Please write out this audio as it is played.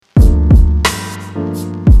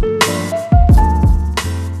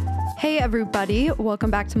everybody.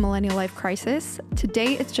 Welcome back to Millennial Life Crisis.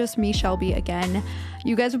 Today, it's just me, Shelby, again.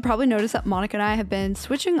 You guys would probably notice that Monica and I have been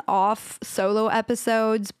switching off solo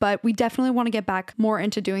episodes, but we definitely want to get back more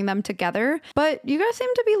into doing them together. But you guys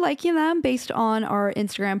seem to be liking them based on our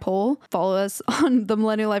Instagram poll. Follow us on the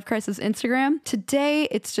Millennial Life Crisis Instagram. Today,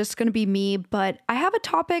 it's just going to be me, but I have a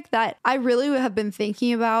topic that I really have been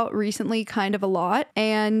thinking about recently kind of a lot,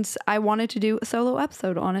 and I wanted to do a solo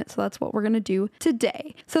episode on it, so that's what we're going to do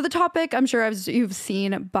today. So the topic, I'm sure you've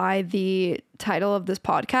seen by the title of this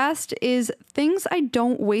podcast, is things I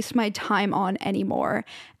don't waste my time on anymore.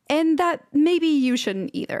 And that maybe you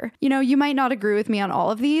shouldn't either. You know, you might not agree with me on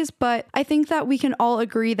all of these, but I think that we can all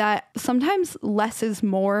agree that sometimes less is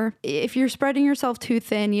more. If you're spreading yourself too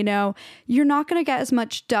thin, you know, you're not going to get as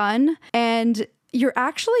much done, and you're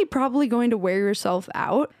actually probably going to wear yourself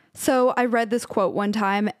out. So I read this quote one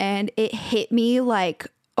time and it hit me like,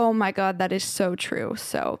 oh my God, that is so true.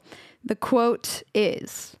 So the quote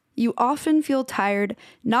is, "You often feel tired,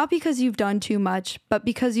 not because you've done too much, but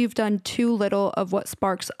because you've done too little of what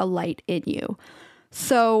sparks a light in you."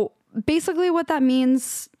 So basically what that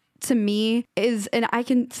means to me is, and I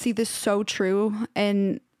can see this so true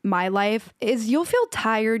in my life, is you'll feel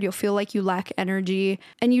tired, you'll feel like you lack energy,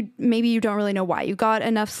 and maybe you don't really know why. You got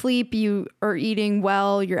enough sleep, you are eating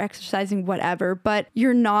well, you're exercising, whatever, but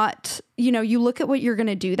you're not, you know, you look at what you're going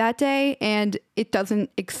to do that day and it doesn't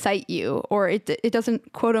excite you, or it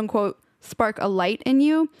doesn't quote unquote spark a light in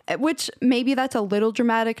you, which maybe that's a little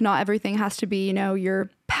dramatic. Not everything has to be, you know, your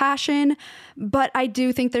passion, but I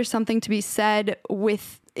do think there's something to be said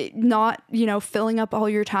with not, you know, filling up all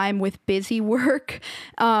your time with busy work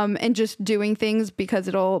and just doing things because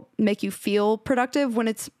it'll make you feel productive when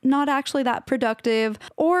it's not actually that productive,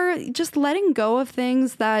 or just letting go of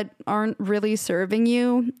things that aren't really serving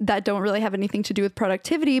you, that don't really have anything to do with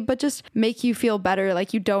productivity, but just make you feel better.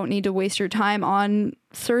 Like, you don't need to waste your time on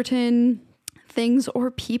certain things or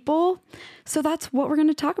people. So that's what we're going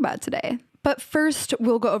to talk about today. But first,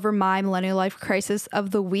 we'll go over my millennial life crisis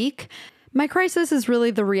of the week. My crisis is really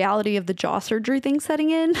the reality of the jaw surgery thing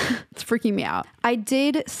setting in. It's freaking me out. I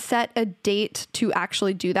did set a date to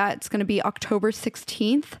actually do that. It's going to be October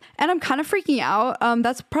 16th. And I'm kind of freaking out.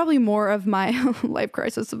 That's probably more of my life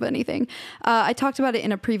crisis of anything. I talked about it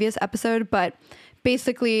in a previous episode, but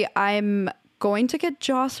basically I'm going to get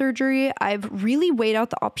jaw surgery. I've really weighed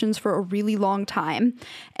out the options for a really long time.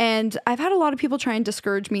 And I've had a lot of people try and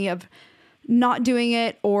discourage me of not doing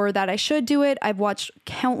it, or that I should do it. I've watched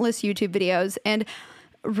countless YouTube videos, and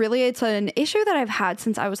really it's an issue that I've had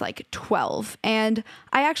since I was like 12. And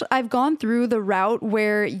I've gone through the route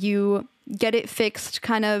where you get it fixed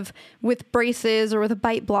kind of with braces or with a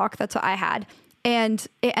bite block. That's what I had. And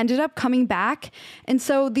it ended up coming back. And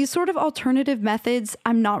so these sort of alternative methods,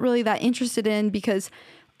 I'm not really that interested in, because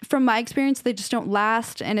from my experience, they just don't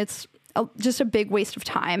last, and it's just a big waste of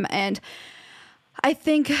time. And I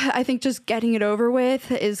think just getting it over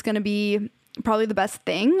with is going to be probably the best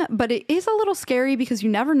thing, but it is a little scary because you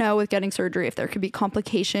never know with getting surgery if there could be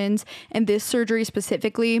complications. And this surgery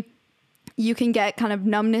specifically, you can get kind of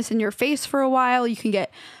numbness in your face for a while. You can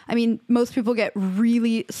get, most people get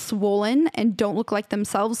really swollen and don't look like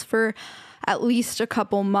themselves for at least a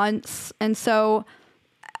couple months. And so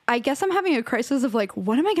I guess I'm having a crisis of like,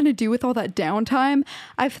 what am I going to do with all that downtime?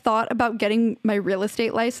 I've thought about getting my real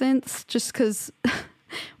estate license just because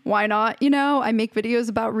why not? You know, I make videos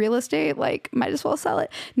about real estate, like might as well sell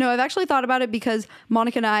it. No, I've actually thought about it because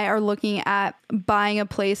Monica and I are looking at buying a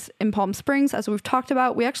place in Palm Springs, as we've talked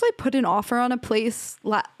about. We actually put an offer on a place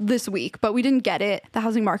this week, but we didn't get it. The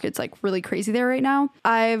housing market's like really crazy there right now.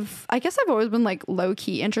 I guess I've always been like low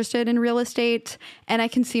key interested in real estate, and I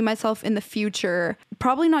can see myself in the future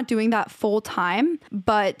probably not doing that full time,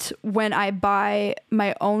 but when I buy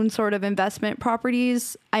my own sort of investment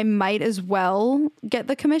properties, I might as well get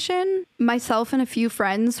the commission. Myself and a few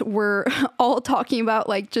friends were all talking about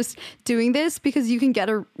like just doing this because you can get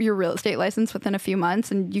your real estate license within a few months,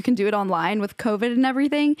 and you can do it online with COVID and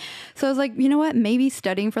everything. So I was like, you know what, maybe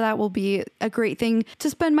studying for that will be a great thing to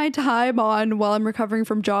spend my time on while I'm recovering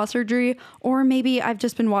from jaw surgery. Or maybe I've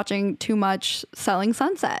just been watching too much Selling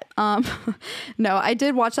Sunset. No, I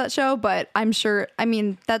did watch that show, but I'm sure,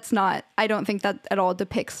 I don't think that at all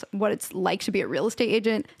depicts what it's like to be a real estate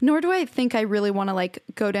agent, nor do I think I really want to like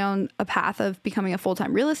go down a path of becoming a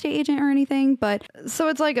full-time real estate agent or anything. But so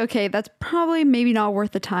it's like, okay, that's probably maybe not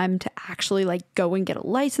worth the time to actually like go and get a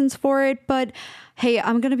license for it. But hey,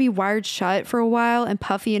 I'm going to be wired shut for a while and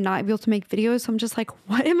puffy and not be able to make videos. So I'm just like,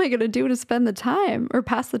 what am I going to do to spend the time or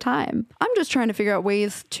pass the time? I'm just trying to figure out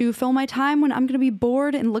ways to fill my time when I'm going to be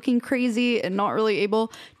bored and looking crazy and not really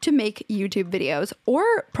able to make YouTube videos or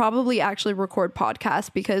probably actually record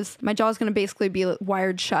podcasts because my jaw is going to basically be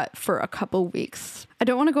wired shut for a couple weeks. I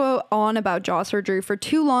don't want to go on about jaw surgery for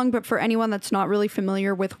too long, but for anyone that's not really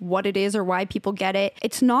familiar with what it is or why people get it,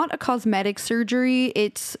 it's not a cosmetic surgery.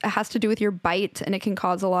 It has to do with your bite and it can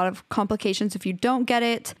cause a lot of complications if you don't get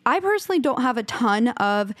it. I personally don't have a ton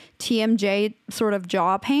of TMJ sort of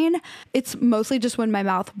jaw pain. It's mostly just when my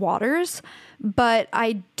mouth waters, but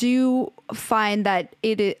I do find that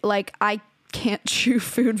I can't chew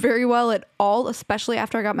food very well at all, especially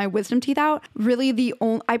after I got my wisdom teeth out. Really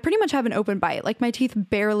I pretty much have an open bite. Like my teeth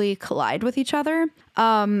barely collide with each other.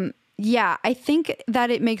 Yeah, I think that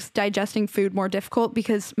it makes digesting food more difficult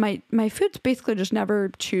because my food's basically just never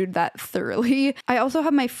chewed that thoroughly. I also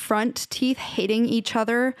have my front teeth hating each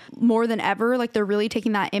other more than ever. Like they're really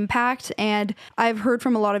taking that impact. And I've heard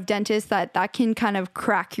from a lot of dentists that can kind of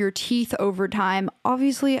crack your teeth over time.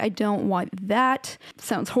 Obviously, I don't want that.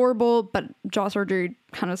 Sounds horrible, but jaw surgery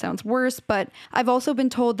kind of sounds worse. But I've also been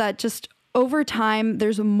told that just over time,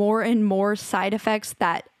 there's more and more side effects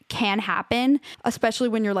that can happen, especially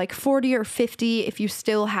when you're like 40 or 50, if you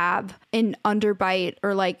still have an underbite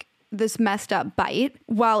or like this messed up bite.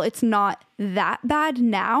 While it's not that bad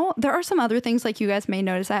now, there are some other things, like you guys may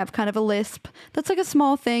notice I have kind of a lisp. That's like a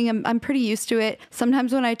small thing. I'm pretty used to it.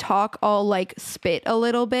 Sometimes when I talk, I'll like spit a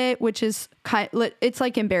little bit, which is it's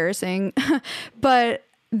like embarrassing, but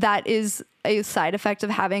that is a side effect of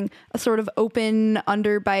having a sort of open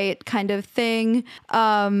underbite kind of thing.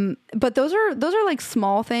 But those are like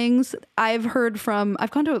small things. I've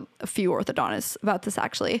gone to a few orthodontists about this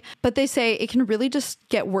actually, but they say it can really just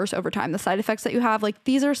get worse over time. The side effects that you have, like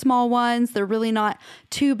these are small ones. They're really not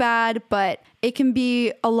too bad, but it can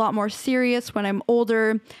be a lot more serious when I'm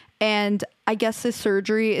older. And I guess this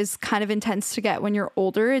surgery is kind of intense to get when you're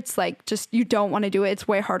older. It's like just you don't want to do it. It's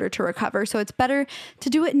way harder to recover. So it's better to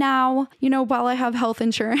do it now, while I have health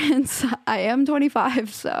insurance. I am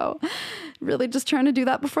 25, so really just trying to do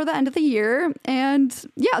that before the end of the year. And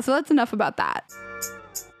yeah, so that's enough about that.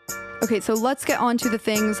 Okay, so let's get on to the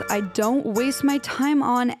things I don't waste my time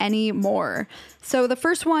on anymore. So the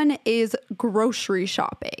first one is grocery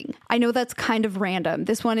shopping. I know that's kind of random.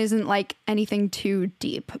 This one isn't like anything too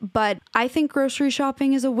deep, but I think grocery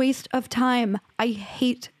shopping is a waste of time. I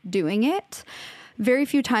hate doing it. Very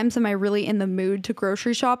few times am I really in the mood to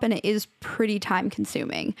grocery shop, and it is pretty time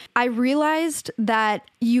consuming. I realized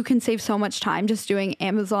that you can save so much time just doing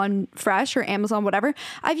Amazon Fresh or Amazon whatever.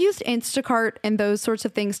 I've used Instacart and those sorts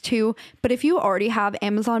of things too, but if you already have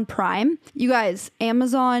Amazon Prime, you guys,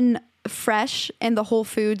 Amazon Fresh and the Whole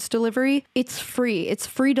Foods delivery, it's free. It's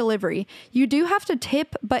free delivery. You do have to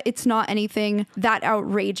tip, but it's not anything that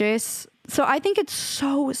outrageous. So I think it's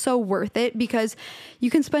so worth it because you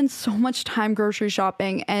can spend so much time grocery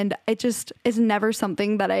shopping, and it just is never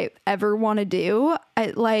something that I ever want to do.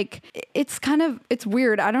 It's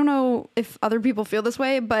weird. I don't know if other people feel this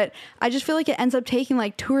way, but I just feel like it ends up taking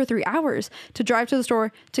like 2 or 3 hours to drive to the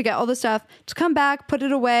store to get all the stuff, to come back, put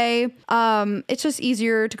it away. It's just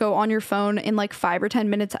easier to go on your phone in like 5 or 10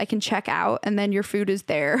 minutes. I can check out and then your food is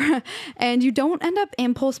there and you don't end up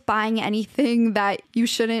impulse buying anything that you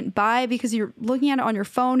shouldn't buy because you're looking at it on your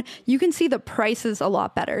phone. You can see the prices a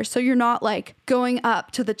lot better. So you're not like going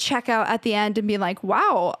up to the checkout at the end and being like,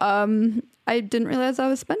 wow, I didn't realize I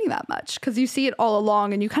was spending that much, because you see it all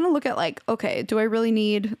along and you kind of look at like, okay, do I really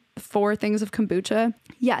need 4 things of kombucha?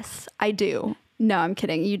 Yes, I do. No, I'm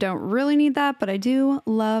kidding. You don't really need that, but I do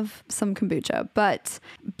love some kombucha. But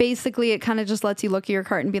basically it kind of just lets you look at your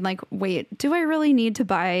cart and be like, wait, do I really need to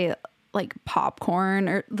buy like popcorn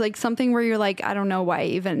or like something where you're like, I don't know why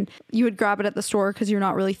even you would grab it at the store because you're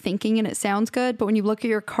not really thinking and it sounds good. But when you look at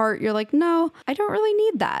your cart, you're like, no, I don't really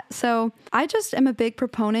need that. So I just am a big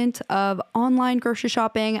proponent of online grocery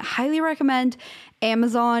shopping. Highly recommend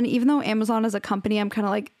Amazon, even though Amazon as a company, I'm kind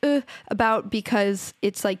of like about because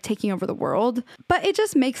it's like taking over the world. But it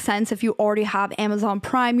just makes sense if you already have Amazon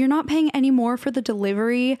Prime. You're not paying any more for the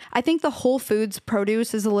delivery. I think the Whole Foods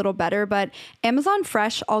produce is a little better, but Amazon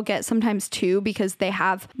Fresh I'll get sometimes too because they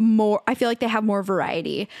have more, I feel like they have more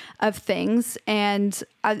variety of things. And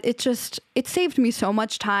it saved me so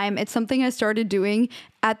much time. It's something I started doing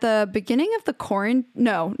at the beginning of the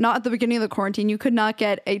no, not at the beginning of the quarantine. You could not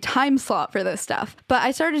get a time slot for this stuff. But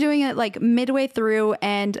I started doing it like midway through,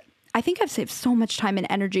 and I think I've saved so much time and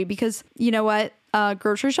energy because you know what?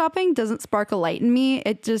 Grocery shopping doesn't spark a light in me.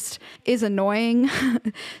 It just is annoying.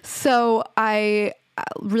 So I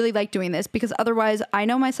really like doing this because otherwise I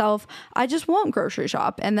know myself, I just won't grocery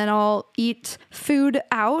shop and then I'll eat food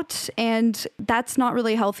out and that's not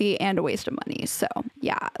really healthy and a waste of money. So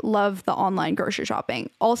yeah, love the online grocery shopping.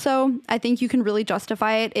 Also, I think you can really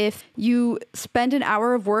justify it if you spend an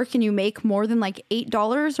hour of work and you make more than like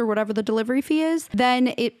 $8 or whatever the delivery fee is,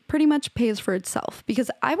 then it pretty much pays for itself because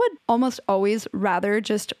I would almost always rather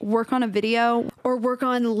just work on a video or work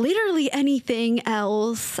on literally anything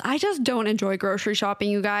else. I just don't enjoy grocery shopping,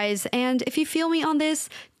 you guys. And if you feel me on this,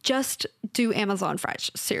 just do Amazon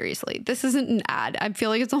Fresh. Seriously, this isn't an ad. I feel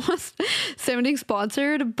like it's almost sounding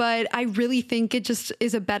sponsored, but I really think it just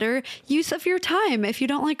is a better use of your time. If you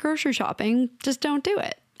don't like grocery shopping, just don't do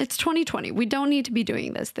it. It's 2020. We don't need to be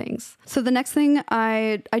doing those things. So the next thing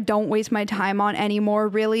I don't waste my time on anymore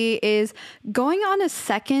really is going on a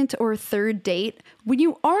second or third date when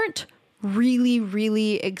you aren't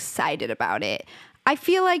really excited about it. I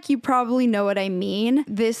feel like you probably know what I mean.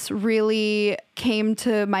 This really came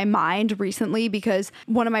to my mind recently because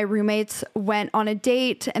one of my roommates went on a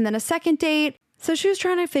date and then a second date. So she was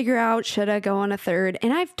trying to figure out, should I go on a third?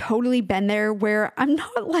 And I've totally been there where I'm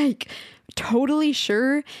not like totally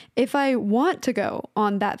sure if I want to go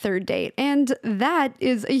on that third date. And that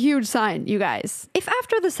is a huge sign, you guys. If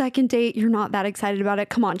after the second date, you're not that excited about it,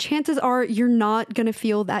 come on, chances are you're not going to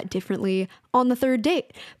feel that differently on the third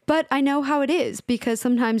date. But I know how it is because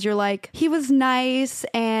sometimes you're like, he was nice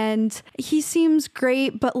and he seems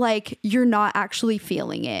great, but like you're not actually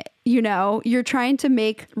feeling it. You know, you're trying to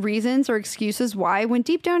make reasons or excuses why when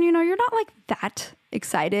deep down, you know, you're not like that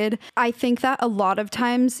excited. I think that a lot of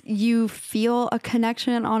times you feel a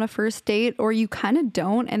connection on a first date or you kind of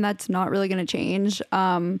don't, and that's not really going to change.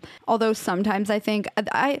 Although sometimes I think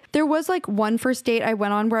there was like one first date I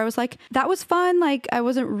went on where I was like, that was fun. Like I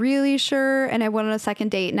wasn't really sure. And I went on a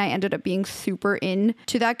second date and I ended up being super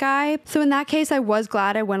into that guy. So in that case, I was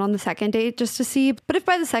glad I went on the second date just to see. But if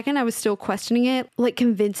by the second I was still questioning it, like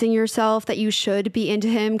convincing yourself that you should be into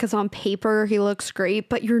him because on paper he looks great,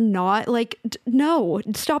 but you're not, like, no,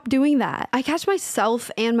 stop doing that. I catch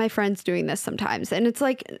myself and my friends doing this sometimes. And it's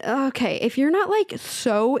like, okay, if you're not like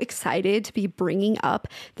so excited to be bringing up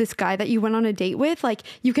this guy that you went on a date with, like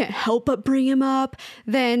you can't help but bring him up,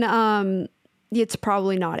 then it's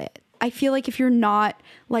probably not it. I feel like if you're not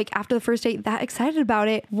like after the first date that excited about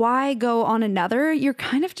it, why go on another? You're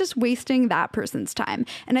kind of just wasting that person's time.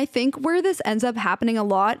 And I think where this ends up happening a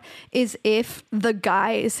lot is if the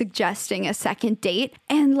guy is suggesting a second date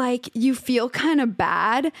and like you feel kind of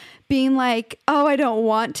bad being like, oh, I don't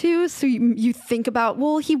want to. So you think about,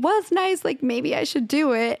 well, he was nice. Like maybe I should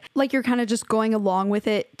do it. Like you're kind of just going along with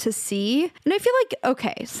it to see. And I feel like,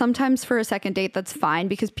 okay, sometimes for a second date, that's fine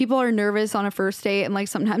because people are nervous on a first date. And like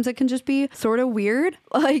sometimes it can just be sort of weird.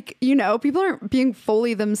 Like, you know, people aren't being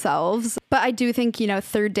fully themselves. But I do think, you know,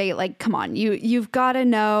 third date, like, come on, you've got to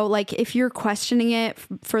know, like, if you're questioning it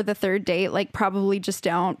for the third date, like, probably just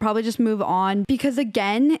move on. Because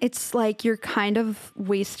again, it's like you're kind of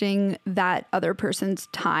wasting that other person's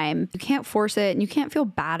time. You can't force it and you can't feel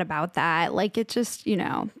bad about that. Like, it just, you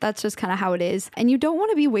know, that's just kind of how it is. And you don't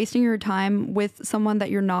want to be wasting your time with someone that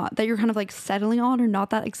you're kind of like settling on or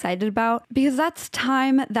not that excited about, because that's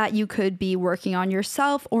time that you could be working on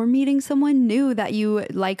yourself or meeting someone new that you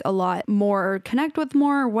like a lot more or connect with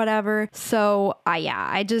more or whatever. So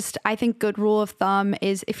I think good rule of thumb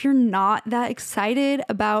is if you're not that excited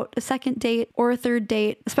about a second date or a third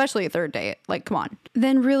date, especially a third date, like, come on,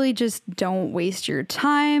 then really just don't waste your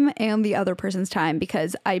time and the other person's time,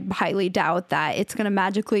 because I highly doubt that it's going to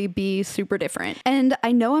magically be super different. And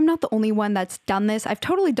I know I'm not the only one that's done this. I've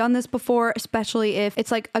totally done this before, especially if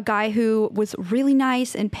it's like a guy who was really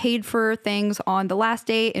nice and paid for things on the last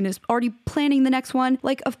date and is already planning the next one.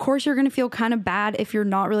 Like, of course you're going to feel kind of bad if you're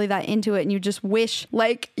not really that into it and you just wish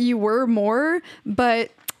like you were more,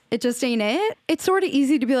 but it just ain't it. It's sort of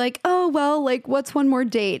easy to be like, oh, well, like, what's one more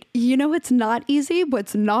date? You know, it's not easy.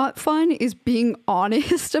 What's not fun is being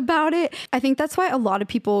honest about it. I think that's why a lot of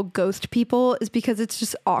people ghost people, is because it's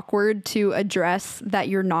just awkward to address that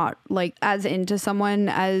you're not like as into someone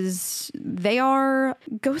as they are.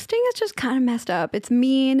 Ghosting is just kind of messed up. It's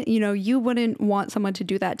mean. You know, you wouldn't want someone to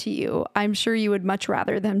do that to you. I'm sure you would much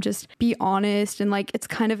rather them just be honest, and like, it's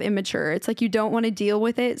kind of immature. It's like you don't want to deal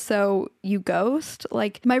with it, so you ghost.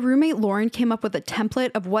 Like, my roommate Lauren came up with a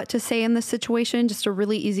template of what to say in this situation, just a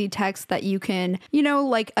really easy text that you can,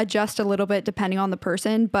 like adjust a little bit depending on the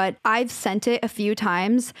person. But I've sent it a few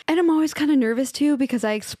times and I'm always kind of nervous too because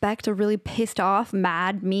I expect a really pissed off,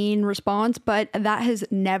 mad, mean response, but that has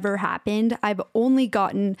never happened. I've only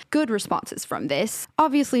gotten good responses from this.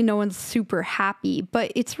 Obviously, no one's super happy,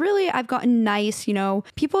 but it's really, I've gotten nice,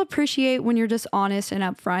 people appreciate when you're just honest and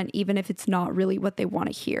upfront, even if it's not really what they want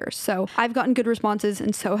to hear. So I've gotten good responses,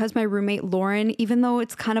 and so has my roommate Lauren, even though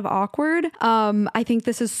it's kind of awkward. I think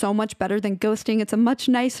this is so much better than ghosting. It's a much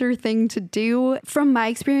nicer thing to do. From my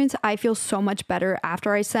experience, I feel so much better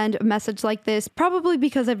after I send a message like this, probably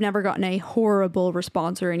because I've never gotten a horrible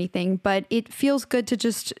response or anything, but it feels good to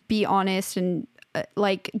just be honest and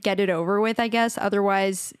get it over with, I guess.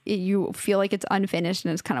 Otherwise, you feel like it's unfinished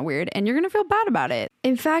and it's kind of weird and you're going to feel bad about it.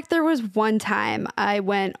 In fact, there was one time I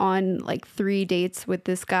went on 3 dates with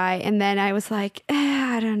this guy and then I was like,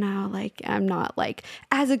 I don't know, I'm not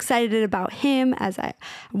as excited about him as I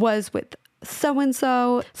was with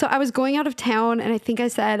so-and-so. So I was going out of town and I think I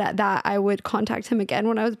said that I would contact him again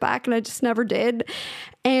when I was back and I just never did.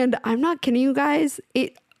 And I'm not kidding you guys,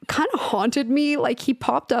 it kind of haunted me. He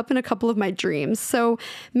popped up in a couple of my dreams. So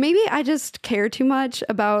maybe I just care too much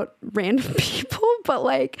about random people, but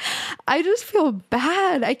I just feel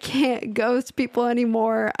bad. I can't ghost people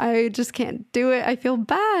anymore. I just can't do it. I feel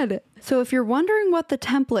bad. So if you're wondering what the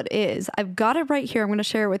template is, I've got it right here. I'm going to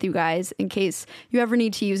share it with you guys in case you ever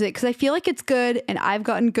need to use it because I feel like it's good and I've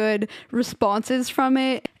gotten good responses from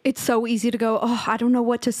it. It's so easy to go, oh, I don't know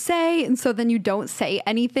what to say. And so then you don't say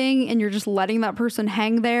anything and you're just letting that person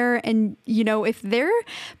hang there. And, if they're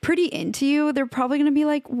pretty into you, they're probably going to be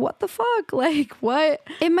like, what the fuck? What?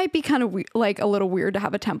 It might be kind of a little weird to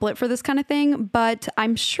have a template for this kind of thing, but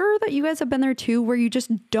I'm sure that you guys have been there too, where you just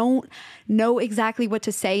don't know exactly what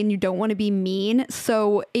to say and you don't want to be mean.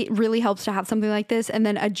 So it really helps to have something like this and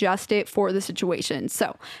then adjust it for the situation.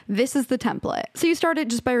 So this is the template. So you start it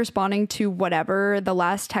just by responding to whatever the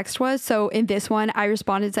last text was. So in this one, I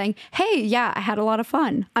responded saying, hey, yeah, I had a lot of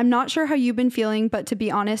fun. I'm not sure how you've been feeling, but to be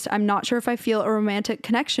honest, I'm not sure if I feel a romantic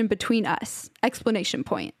connection between us. Exclamation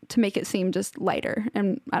point to make it seem just lighter.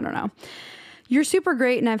 And I don't know. You're super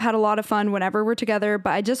great and I've had a lot of fun whenever we're together,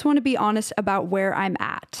 but I just want to be honest about where I'm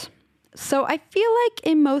at. So I feel like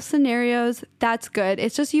in most scenarios, that's good.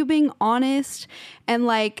 It's just you being honest and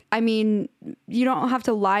you don't have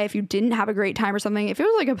to lie if you didn't have a great time or something. If it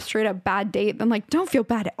was a straight up bad date, then don't feel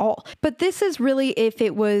bad at all. But this is really if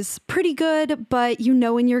it was pretty good, but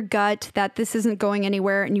in your gut that this isn't going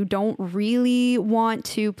anywhere and you don't really want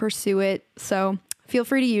to pursue it. So feel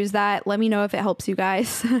free to use that. Let me know if it helps you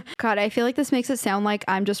guys. God, I feel like this makes it sound like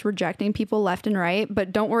I'm just rejecting people left and right,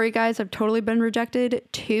 but don't worry guys, I've totally been rejected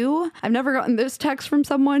too. I've never gotten this text from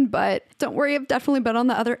someone, but don't worry, I've definitely been on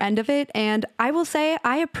the other end of it. And I will say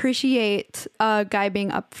I appreciate a guy being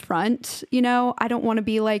upfront. I don't want to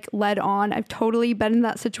be led on. I've totally been in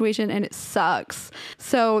that situation and it sucks.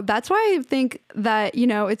 So that's why I think that,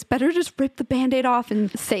 it's better to just rip the band-aid off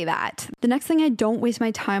and say that. The next thing I don't waste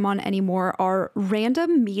my time on anymore are random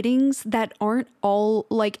meetings that aren't all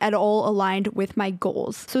at all aligned with my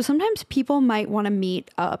goals. So sometimes people might want to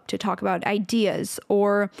meet up to talk about ideas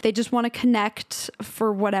or they just want to connect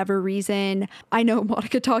for whatever reason. I know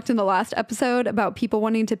Monica talked in the last episode about people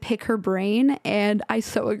wanting to pick her brain, and I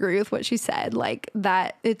so agree with what she said,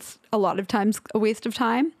 that it's a lot of times a waste of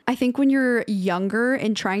time. I think when you're younger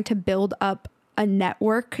and trying to build up a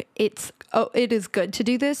network, it is good to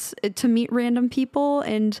do this, to meet random people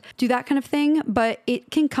and do that kind of thing. But it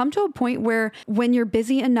can come to a point where when you're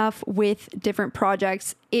busy enough with different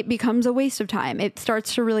projects, it becomes a waste of time. It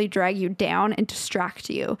starts to really drag you down and distract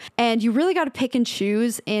you. And you really got to pick and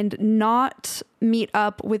choose and not meet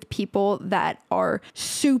up with people that are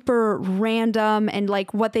super random and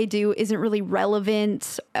what they do isn't really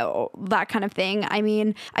relevant, that kind of thing.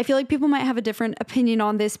 I feel like people might have a different opinion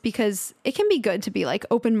on this because it can be good to be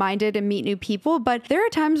open-minded and meet new people, but there are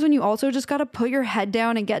times when you also just got to put your head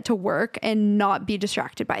down and get to work and not be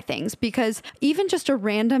distracted by things, because even just a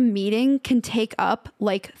random meeting can take up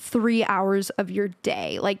 3 hours of your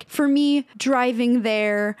day. For me, driving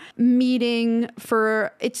there, meeting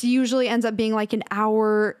for, it's usually ends up being an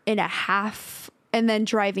hour and a half and then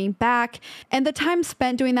driving back. And the time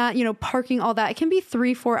spent doing that, parking, all that, it can be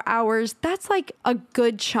 3-4 hours. That's a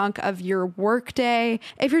good chunk of your work day.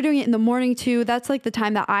 If you're doing it in the morning too, that's the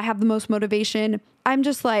time that I have the most motivation. I'm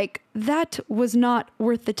just that was not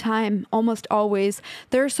worth the time almost always.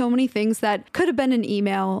 There are so many things that could have been an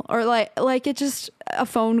email or it just a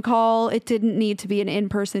phone call. It didn't need to be an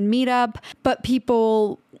in-person meetup, but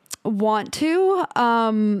people want to.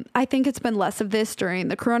 I think it's been less of this during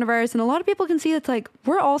the coronavirus, and a lot of people can see it's like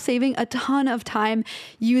we're all saving a ton of time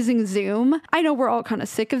using Zoom. I know we're all kind of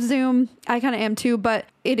sick of Zoom. I kind of am too, but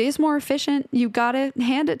it is more efficient. You gotta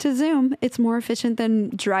hand it to Zoom. It's more efficient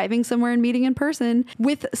than driving somewhere and meeting in person.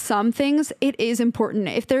 With some things, it is important.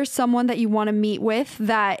 If there's someone that you want to meet with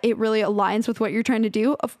that it really aligns with what you're trying to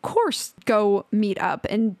do, of course, go meet up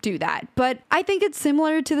and do that. But I think it's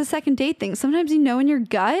similar to the second date thing. Sometimes you know in your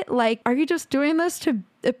gut, like, are you just doing this to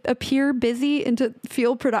appear busy and to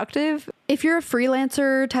feel productive? If you're a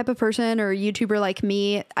freelancer type of person or a YouTuber like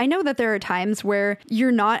me, I know that there are times where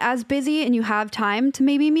you're not as busy and you have time to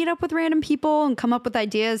maybe meet up with random people and come up with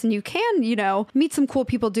ideas, and you can, meet some cool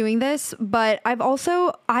people doing this. But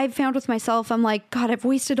I've found with myself, I'm like, God, I've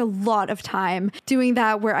wasted a lot of time doing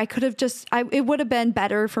that where I could have it would have been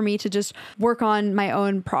better for me to just work on my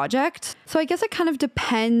own project. So I guess it kind of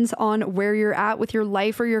depends on where you're at with your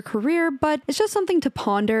life or your career, but it's just something to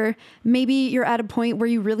ponder. Maybe you're at a point where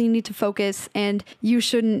you really need to focus and you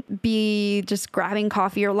shouldn't be just grabbing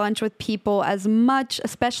coffee or lunch with people as much,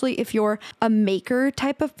 especially if you're a maker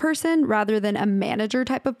type of person rather than a manager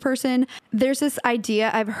type of person. There's this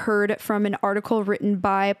idea I've heard from an article written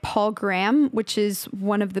by Paul Graham, which is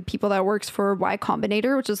one of the people that works for Y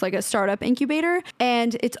Combinator, which is like a startup incubator.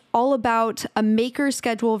 And it's all about a maker's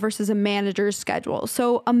schedule versus a manager's schedule.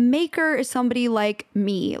 So a maker is somebody like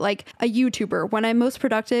me, like a YouTuber. When I'm most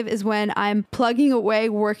productive is when I'm plugging away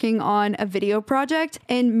working on a video project,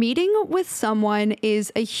 and meeting with someone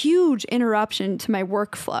is a huge interruption to my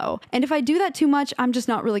workflow. And if I do that too much, I'm just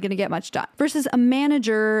not really going to get much done. Versus a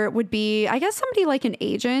manager would be, I guess, somebody like an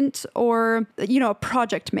agent or, a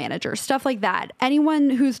project manager, stuff like that. Anyone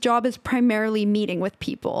whose job is primarily meeting with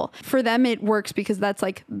people. For them, it works because that's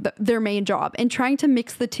like their main job. And trying to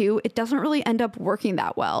mix the two, it doesn't really end up working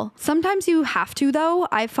that well. Sometimes you have to, though.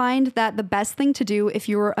 I find that the best thing to do if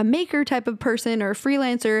you're a maker type of person or a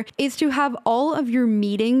freelancer is to have all of your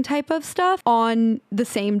meeting type of stuff on the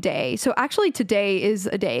same day. So actually today is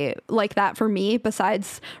a day like that for me.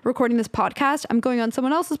 Besides recording this podcast, I'm going on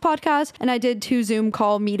someone else's podcast, and I did 2 Zoom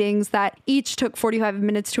call meetings that each took 45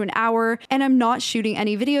 minutes to an hour. And I'm not shooting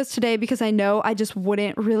any videos today because I know I just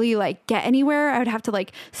wouldn't really get anywhere. I would have to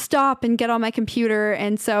stop and get on my computer.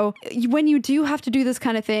 And so when you do have to do this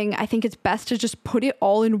kind of thing, I think it's best to just put it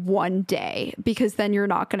all in one day, because then you're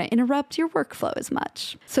not going to interrupt your workflow as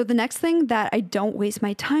much. So the next thing that I don't waste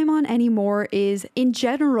my time on anymore is, in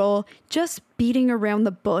general, just beating around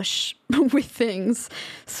the bush with things.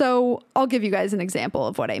 So I'll give you guys an example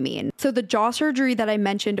of what I mean. So the jaw surgery that I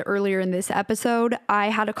mentioned earlier in this episode, I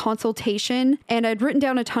had a consultation and I'd written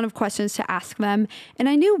down a ton of questions to ask them. And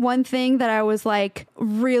I knew one thing that I was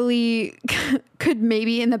really could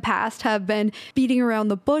maybe in the past have been beating around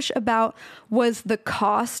the bush about was the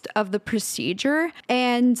cost of the procedure.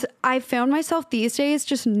 And I found myself these days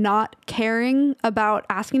just not caring about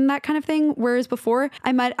asking that kind of thing. Whereas before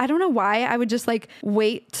I don't know why, I would just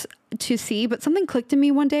wait to see, but something clicked in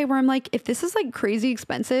me one day where I'm like, if this is crazy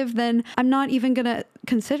expensive, then I'm not even gonna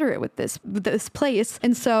consider it with this place.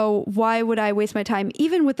 And so why would I waste my time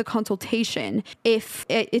even with the consultation if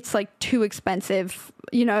it's too expensive,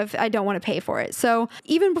 if I don't want to pay for it? So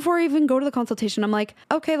even before I even go to the consultation, I'm like,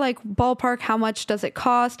 okay, ballpark, how much does it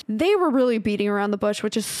cost? They were really beating around the bush,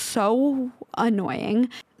 which is so annoying.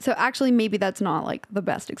 So actually, maybe that's not the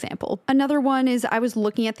best example. Another one is I was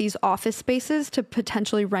looking at these office spaces to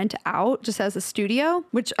potentially rent out just as a studio,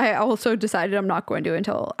 which I also decided I'm not going to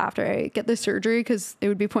until after I get the surgery because it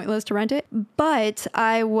would be pointless to rent it. But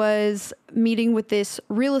I was meeting with this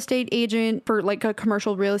real estate agent for a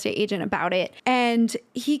commercial real estate agent about it. And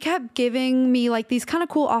he kept giving me these kind of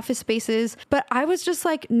cool office spaces. But I was just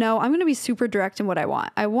no, I'm going to be super direct in what I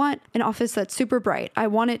want. I want an office that's super bright. I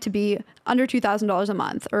want it to be under $2,000 a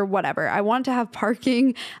month or whatever. I want to have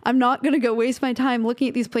parking. I'm not going to go waste my time looking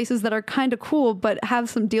at these places that are kind of cool, but have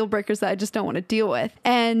some deal breakers that I just don't want to deal with.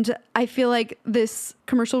 And I feel like this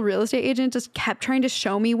commercial real estate agent just kept trying to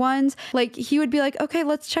show me ones. He would be okay,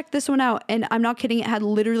 let's check this one out. And I'm not kidding. It had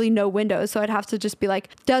literally no windows. So I'd have to just be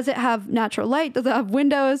does it have natural light? Does it have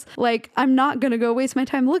windows? I'm not going to go waste my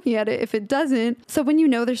time looking at it if it doesn't. So when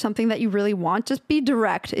there's something that you really want, just be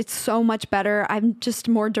direct. It's so much better. I'm just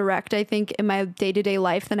more direct, I think, in my day-to-day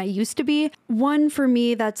life than I used to be. One for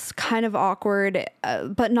me that's kind of awkward,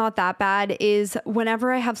 but not that bad, is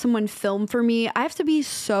whenever I have someone film for me, I have to be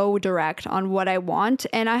so direct on what I want,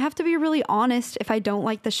 and I have to be really honest if I don't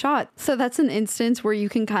like the shot. So that's an instance where you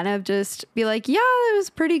can kind of just just be like, yeah, it was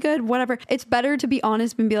pretty good, whatever. It's better to be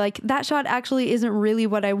honest and be like, that shot actually isn't really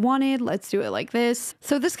what I wanted. Let's do it like this.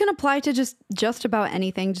 So this can apply to just about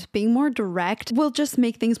anything. Just being more direct will just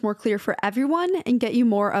make things more clear for everyone and get you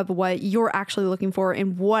more of what you're actually looking for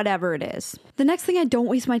in whatever it is. The next thing I don't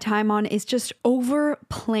waste my time on is just over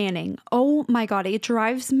planning. Oh my God, it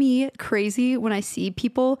drives me crazy when I see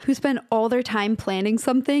people who spend all their time planning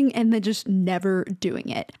something and then just never doing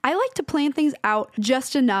it. I like to plan things out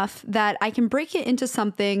just enough that I can break it into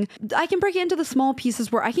something. I can break it into the small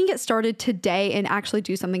pieces where I can get started today and actually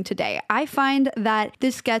do something today. I find that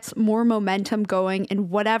this gets more momentum going in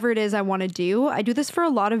whatever it is I want to do. I do this for a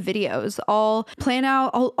lot of videos. I'll plan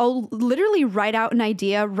out, I'll literally write out an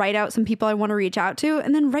idea, write out some people I want to reach out to,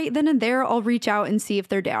 and then right then and there, I'll reach out and see if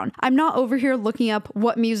they're down. I'm not over here looking up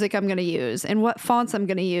what music I'm going to use and what fonts I'm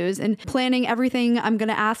going to use and planning everything I'm going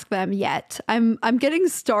to ask them yet. I'm getting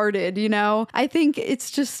started, you know? I think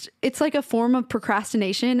it's like a form of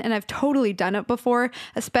procrastination, and I've totally done it before,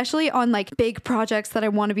 especially on like big projects that I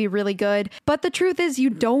want to be really good. But the truth is, you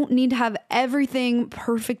don't need to have everything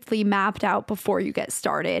perfectly mapped out before you get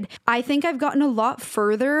started. I think I've gotten a lot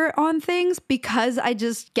further on things because I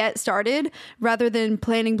just get started rather than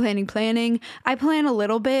planning. I plan a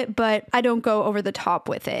little bit, but I don't go over the top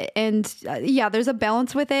with it. And yeah, there's a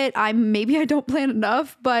balance with it. Maybe I don't plan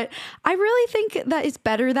enough, but I really think that it's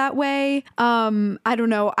better that way. I don't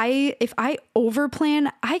know. If I over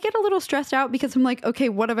plan, I get a little stressed out because I'm like, okay,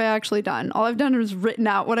 what have I actually done? All I've done is written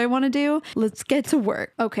out what I want to do. Let's get to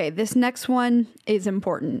work. Okay, this next one is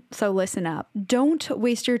important. So listen up. Don't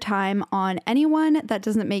waste your time on anyone that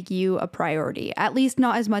doesn't make you a priority, at least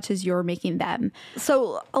not as much as you're making them.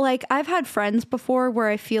 So like I've had friends before where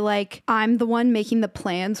I feel like I'm the one making the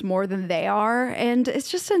plans more than they are. And it's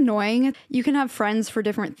just annoying. You can have friends for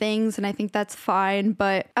different things, and I think that's fine,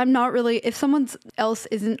 but I'm not really, if someone else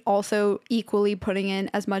isn't also equally putting in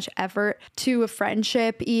as much effort to a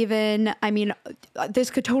friendship, even, I mean, this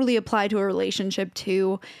could totally apply to a relationship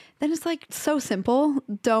too, then it's like so simple.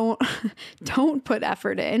 Don't put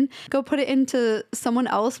effort in. Go put it into someone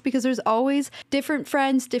else, because there's always different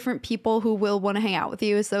friends, different people who will want to hang out with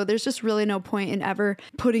you. So there's just really no point in ever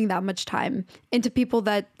putting that much time into people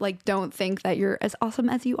that like don't think that you're as awesome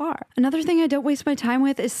as you are. Another thing I don't waste my time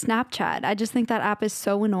with is Snapchat. I just think that app is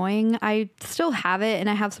so annoying. I still have it and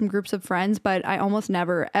I have some groups of friends, but I almost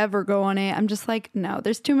never ever go on it. I'm just like, no,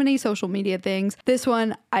 there's too many social media things. This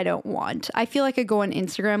one I don't want. I feel like I go on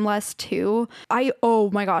Instagram less too. Oh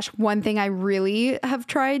my gosh, one thing I really have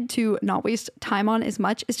tried to not waste time on as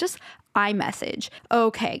much is just iMessage.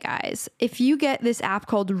 Okay, guys, if you get this app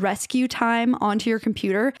called Rescue Time onto your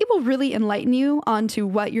computer, it will really enlighten you onto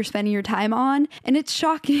what you're spending your time on. And it's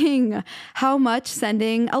shocking how much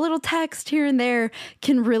sending a little text here and there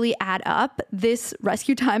can really add up. This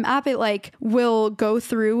Rescue Time app, it like will go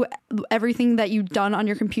through everything that you've done on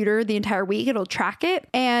your computer the entire week. It'll track it.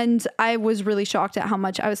 And I was really shocked at how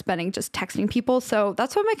much I was spending just texting people. So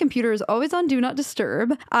that's why my computer is always on Do Not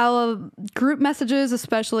Disturb. Group messages,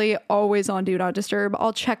 especially, always on Do Not Disturb.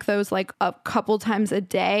 I'll check those like a couple times a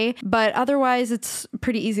day, but otherwise it's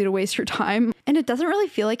pretty easy to waste your time. And it doesn't really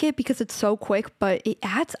feel like it because it's so quick, but it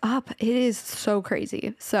adds up. It is so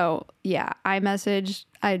crazy. So yeah, iMessage,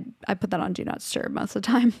 I put that on Do Not Disturb most of the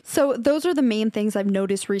time. So those are the main things I've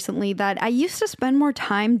noticed recently that I used to spend more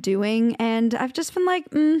time doing, and I've just been like,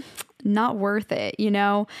 not worth it, you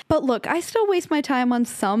know? But look, I still waste my time on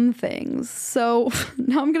some things. So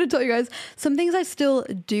now I'm going to tell you guys some things I still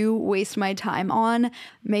do waste my time on.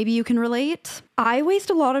 Maybe you can relate. I waste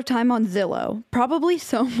a lot of time on Zillow, probably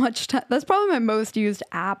so much time. That's probably my most used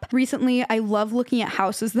app. Recently, I love looking at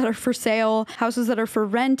houses that are for sale, houses that are for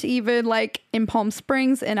rent, even like in Palm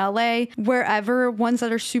Springs, in LA, wherever, ones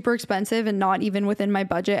that are super expensive and not even within my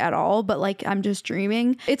budget at all, but like I'm just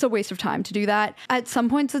dreaming. It's a waste of time to do that. At some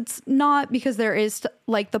points, it's not, because there is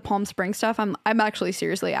like the Palm Springs stuff. I'm actually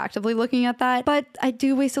seriously actively looking at that, but I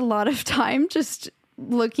do waste a lot of time just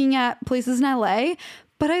looking at places in LA.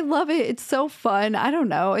 But I love it. It's so fun. I don't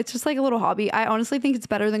know. It's just like a little hobby. I honestly think it's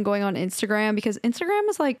better than going on Instagram, because Instagram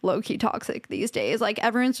is like low-key toxic these days. Like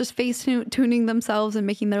everyone's just face tuning themselves and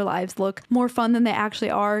making their lives look more fun than they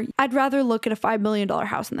actually are. I'd rather look at a $5 million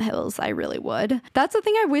house in the hills. I really would. That's the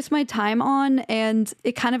thing I waste my time on, and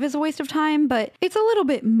it kind of is a waste of time, but it's a little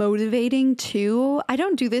bit motivating too. I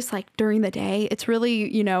don't do this like during the day. It's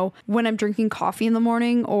really, you know, when I'm drinking coffee in the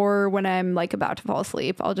morning or when I'm like about to fall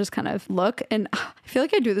asleep, I'll just kind of look, and I feel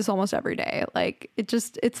like I do this almost every day. Like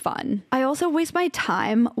it's fun. I also waste my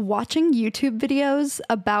time watching YouTube videos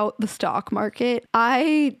about the stock market.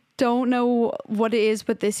 I don't know what it is,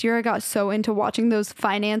 but this year I got so into watching those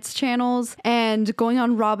finance channels and going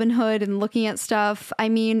on Robinhood and looking at stuff. I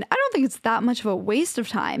mean, I don't think it's that much of a waste of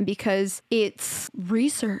time because it's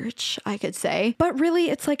research, I could say. But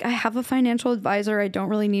really, it's like I have a financial advisor. I don't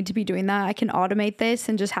really need to be doing that. I can automate this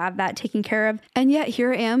and just have that taken care of. And yet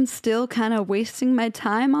here I am still kind of wasting my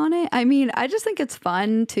time on it. I mean, I just think it's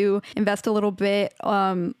fun to invest a little bit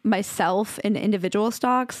myself in individual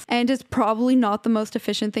stocks. And it's probably not the most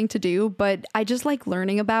efficient thing to do, but I just like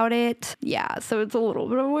learning about it. Yeah, so it's a little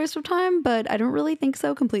bit of a waste of time, but I don't really think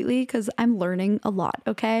so completely because I'm learning a lot,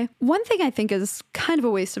 okay? One thing I think is kind of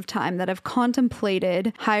a waste of time that I've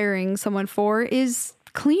contemplated hiring someone for is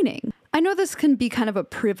cleaning. I know this can be kind of a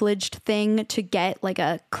privileged thing to get like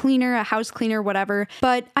a cleaner, a house cleaner, whatever,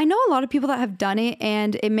 but I know a lot of people that have done it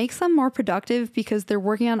and it makes them more productive because they're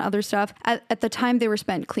working on other stuff at the time they were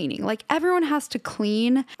spent cleaning. Like everyone has to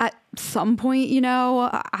clean at some point, you know.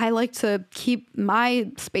 I like to keep my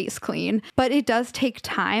space clean, but it does take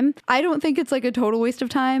time. I don't think it's like a total waste of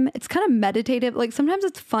time. It's kind of meditative. Like sometimes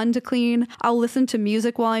it's fun to clean. I'll listen to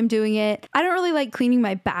music while I'm doing it. I don't really like cleaning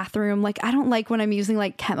my bathroom. Like I don't like when I'm using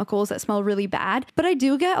like chemicals that smell really bad, but I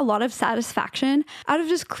do get a lot of satisfaction out of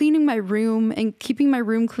just cleaning my room and keeping my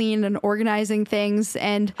room clean and organizing things.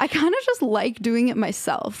 And I kind of just like doing it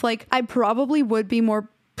myself. Like I probably would be more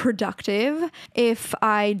productive if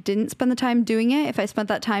I didn't spend the time doing it, if I spent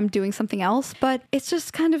that time doing something else, but it's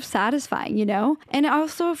just kind of satisfying, you know? And I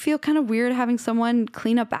also feel kind of weird having someone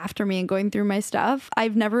clean up after me and going through my stuff. I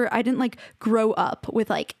didn't like grow up with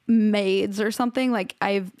like maids or something like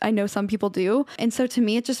I know some people do. And so to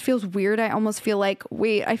me, it just feels weird. I almost feel like,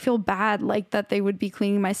 wait, I feel bad like that they would be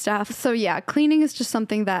cleaning my stuff. So yeah, cleaning is just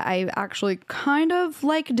something that I actually kind of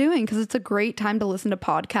like doing because it's a great time to listen to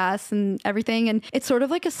podcasts and everything. And it's sort of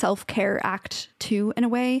like a self-care act too, in a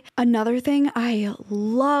way. Another thing I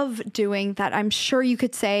love doing that I'm sure you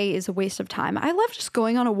could say is a waste of time. I love just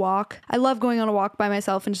going on a walk. I love going on a walk by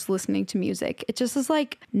myself and just listening to music. It just is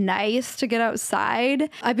like nice to get outside.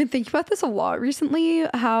 I've been thinking about this a lot recently,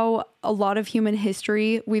 how a lot of human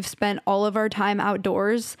history, we've spent all of our time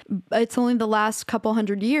outdoors. It's only the last couple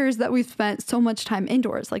hundred years that we've spent so much time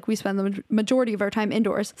indoors. Like we spend the majority of our time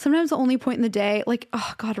indoors. Sometimes the only point in the day, like,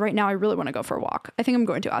 oh God, right now I really want to go for a walk. I think I'm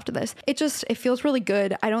going to after this. It feels really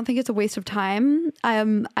good. I don't think it's a waste of time.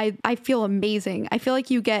 I feel amazing. I feel like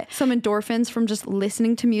you get some endorphins from just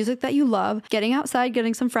listening to music that you love, getting outside,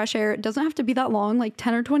 getting some fresh air. It doesn't have to be that long, like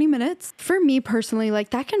 10 or 20 minutes. For me personally, like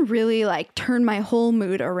that can really like turn my whole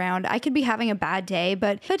mood around. I could be having a bad day,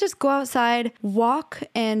 but if I just go outside, walk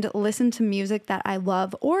and listen to music that I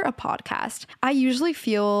love or a podcast, I usually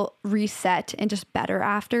feel reset and just better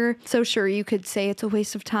after. So sure, you could say it's a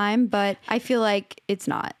waste of time, but I feel like it's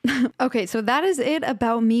not. Okay, so that is it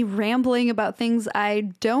about me rambling about things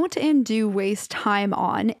I don't and do waste time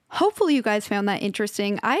on. Hopefully you guys found that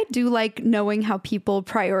interesting. I do like knowing how people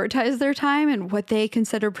prioritize their time and what they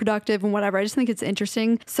consider productive and whatever. I just think it's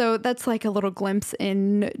interesting. So that's like a little glimpse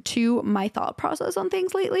into my thought process on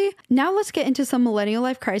things lately. Now let's get into some millennial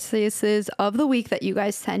life crises of the week that you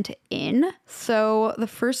guys sent in. So the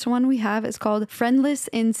first one we have is called Friendless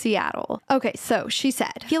in Seattle. Okay, so she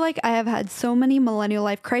said, I feel like I have had so many millennial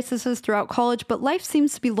life crises throughout college, but life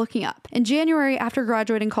seems to be looking up. In January, after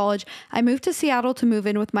graduating college, I moved to Seattle to move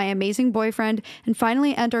in with my amazing boyfriend and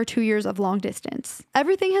finally end our 2 years of long distance.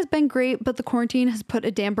 Everything has been great, but the quarantine has put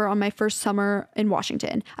a damper on my first summer in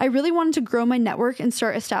Washington. I really wanted to grow my network and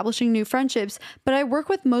start establishing new friendships, but I work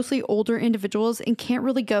with mostly older individuals and can't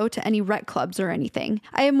really go to any rec clubs or anything.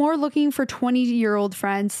 I am more looking for 20-year-old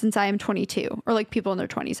friends since I am 22, or like people in their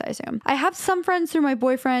 20s, I assume. I have some friends through my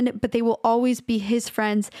boyfriend, but they will always be his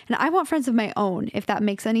friends, and I want friends of my own, if that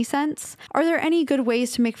makes any sense. Are there any good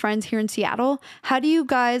ways to make friends here in Seattle? How do you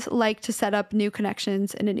guys like to set up new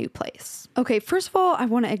connections in a new place? Okay, first of all, I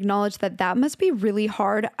want to acknowledge that must be really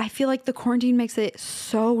hard. I feel like the quarantine makes it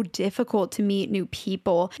so difficult to meet new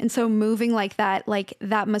people, and so moving like that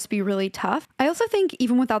must be really tough. I also think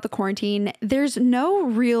even without the quarantine, there's no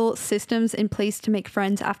real systems in place to make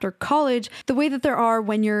friends after college the way that there are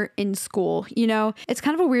when you're in school. You know, it's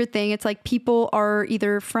kind of a weird thing. It's like people are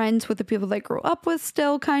either friends with the people they grew up with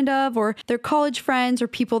still kind of, or they're college friends or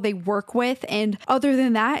people they work with. And other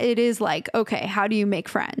than that, it is like, okay, how do you make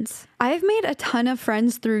friends? I've made a ton of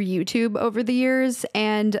friends through YouTube over the years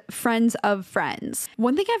and friends of friends.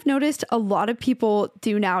 One thing I've noticed a lot of people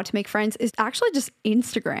do now to make friends is actually just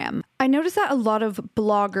Instagram. I noticed that a lot of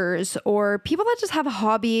bloggers or people that just have a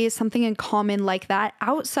hobby, something in common like that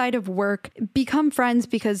outside of work, become friends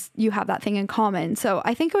because you have that thing in common. So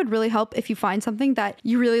I think it would really help if you find something that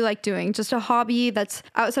you really like doing, just a hobby that's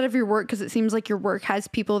outside of your work, because it seems like your work has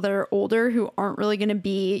people that are older who aren't really going to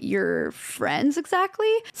be your friends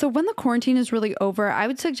exactly. So when the quarantine is really over, I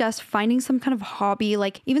would suggest finding some kind of hobby,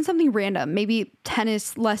 like even something random, maybe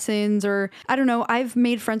tennis lessons, or I don't know. I've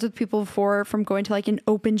made friends with people before from going to like an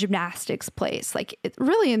open gymnastics place, like it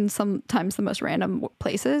really in sometimes the most random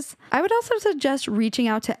places. I would also suggest reaching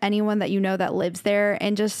out to anyone that you know that lives there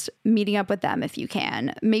and just meeting up with them if you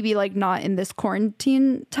can. Maybe like not in this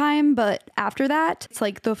quarantine time, but after that, it's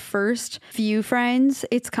like the first few friends,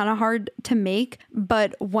 it's kind of hard to make.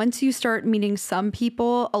 But once you start meeting some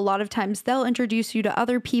people, a lot of times they'll introduce you to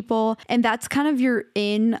other people. And that's kind of your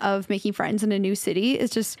in of making friends in a new city, is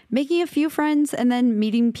just making a few friends and then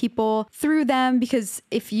meeting people through them. Because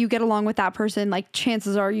if you get along with that person, like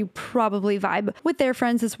chances are you probably vibe with their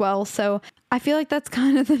friends as well. So I feel like that's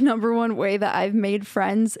kind of the number one way that I've made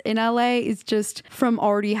friends in LA, is just from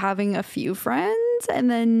already having a few friends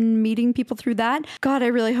and then meeting people through that. God, I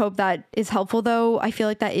really hope that is helpful though. I feel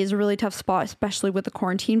like that is a really tough spot, especially with the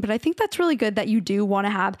quarantine, but I think that's really good that you do want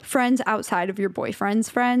to have friends outside of your boyfriend's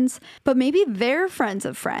friends, but maybe they're friends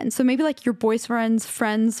of friends. So maybe like your boyfriend's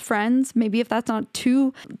friends, maybe if that's not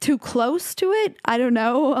too close to it, I don't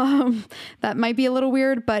know. That might be a little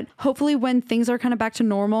weird, but hopefully when things are kind of back to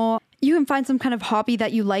normal, you can find some kind of hobby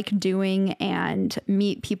that you like doing and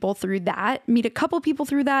meet people through that, meet a couple people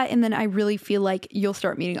through that. And then I really feel like you'll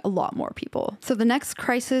start meeting a lot more people. So the next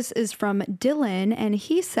crisis is from Dylan. And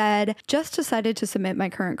he said, just decided to submit my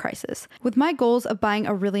current crisis. With my goals of buying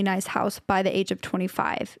a really nice house by the age of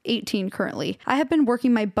 25, 18 currently, I have been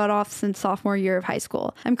working my butt off since sophomore year of high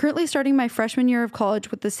school. I'm currently starting my freshman year of college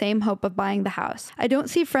with the same hope of buying the house. I don't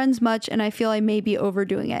see friends much and I feel I may be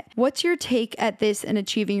overdoing it. What's your take at this in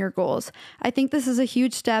achieving your goals? I think this is a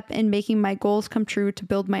huge step in making my goals come true to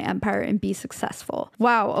build my empire and be successful.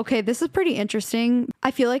 Wow. Okay. This is pretty interesting.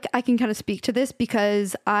 I feel like I can kind of speak to this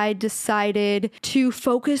because I decided to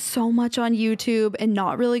focus so much on YouTube and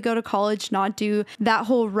not really go to college, not do that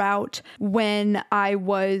whole route when I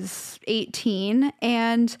was 18.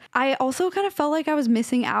 And I also kind of felt like I was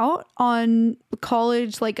missing out on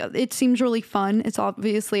college. Like it seems really fun. It's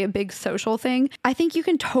obviously a big social thing. I think you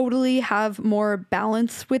can totally have more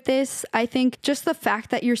balance with this. I think just the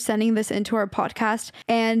fact that you're sending this into our podcast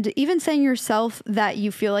and even saying yourself that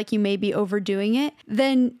you feel like you may be overdoing it,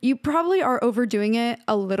 then you probably are overdoing it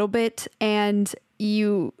a little bit. And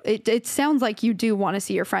it sounds like you do want to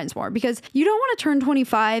see your friends more, because you don't want to turn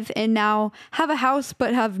 25 and now have a house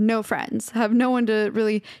but have no friends, have no one to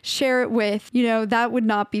really share it with. You know, that would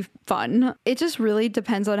not be fun. It just really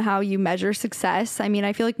depends on how you measure success. I mean,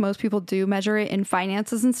 I feel like most people do measure it in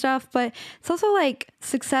finances and stuff, but it's also like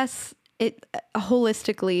success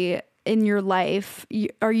holistically in your life.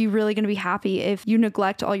 Are you really going to be happy if you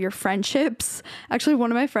neglect all your friendships? Actually, one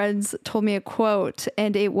of my friends told me a quote,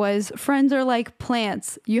 and it was, friends are like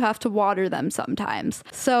plants. You have to water them sometimes.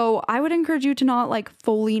 So I would encourage you to not like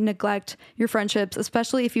fully neglect your friendships,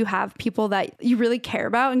 especially if you have people that you really care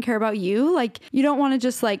about and care about you. Like you don't want to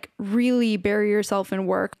just like really bury yourself in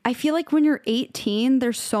work. I feel like when you're 18,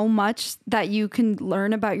 there's so much that you can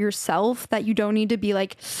learn about yourself that you don't need to be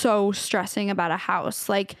like so stressing about a house.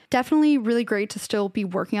 Like definitely really great to still be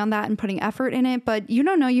working on that and putting effort in it, but you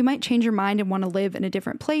don't know, you might change your mind and want to live in a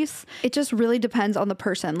different place. It just really depends on the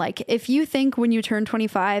person. Like if you think when you turn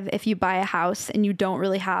 25, if you buy a house and you don't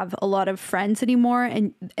really have a lot of friends anymore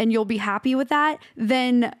and you'll be happy with that,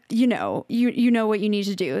 then you know what you need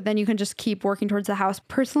to do. Then you can just keep working towards the house.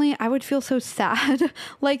 Personally, I would feel so sad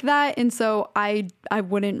like that. And so I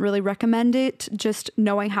wouldn't really recommend it, just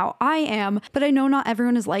knowing how I am, but I know not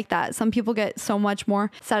everyone is like that. Some people get so much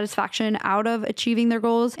more satisfaction out of achieving their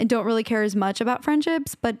goals and don't really care as much about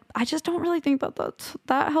friendships, but I just don't really think that that's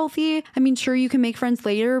that healthy. I mean, sure, you can make friends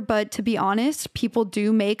later, but to be honest, people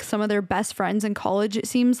do make some of their best friends in college, it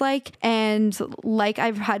seems like. And like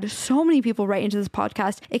I've had so many people write into this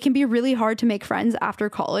podcast, it can be really hard to make friends after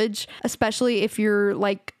college, especially if you're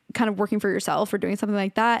like kind of working for yourself or doing something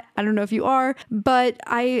like that. I don't know if you are, but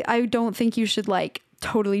I don't think you should like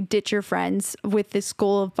totally ditch your friends with this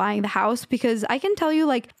goal of buying the house, because I can tell you,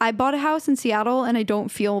 like, I bought a house in Seattle and I don't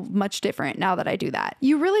feel much different now that I do that.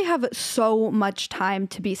 You really have so much time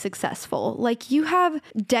to be successful. Like, you have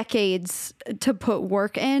decades to put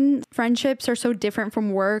work in. Friendships are so different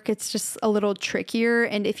from work. It's just a little trickier.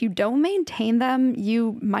 And if you don't maintain them,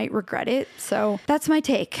 you might regret it. So that's my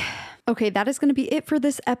take. Okay, that is going to be it for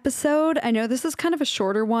this episode. I know this is kind of a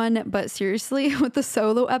shorter one, but seriously, with the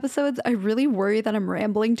solo episodes, I really worry that I'm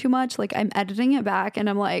rambling too much. Like, I'm editing it back and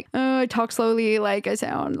I'm like, oh, I talk slowly, like I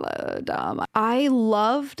sound dumb. I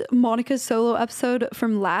loved Monica's solo episode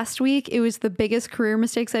from last week. It was the biggest career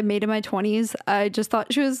mistakes I've made in my 20s. I just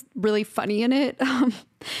thought she was really funny in it.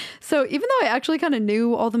 So even though I actually kind of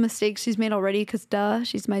knew all the mistakes she's made already, because duh,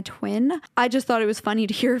 she's my twin, I just thought it was funny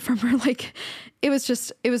to hear from her. Like, it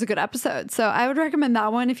was a good episode. So I would recommend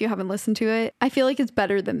that one if you haven't listened to it. I feel like it's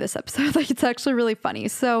better than this episode. Like, it's actually really funny.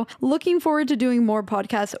 So looking forward to doing more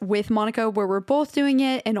podcasts with Monica where we're both doing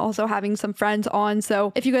it and also having some friends on.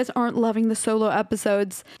 So if you guys aren't loving the solo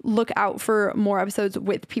episodes, look out for more episodes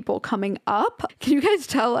with people coming up. Can you guys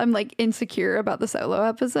tell I'm like insecure about the solo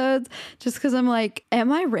episodes? Just because I'm like,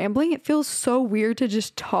 am I rambling? It feels so weird to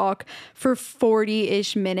just talk for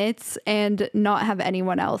 40-ish minutes and not have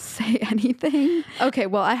anyone else say anything. Okay,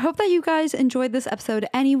 well, I hope that you guys enjoyed this episode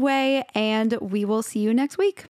anyway, and we will see you next week.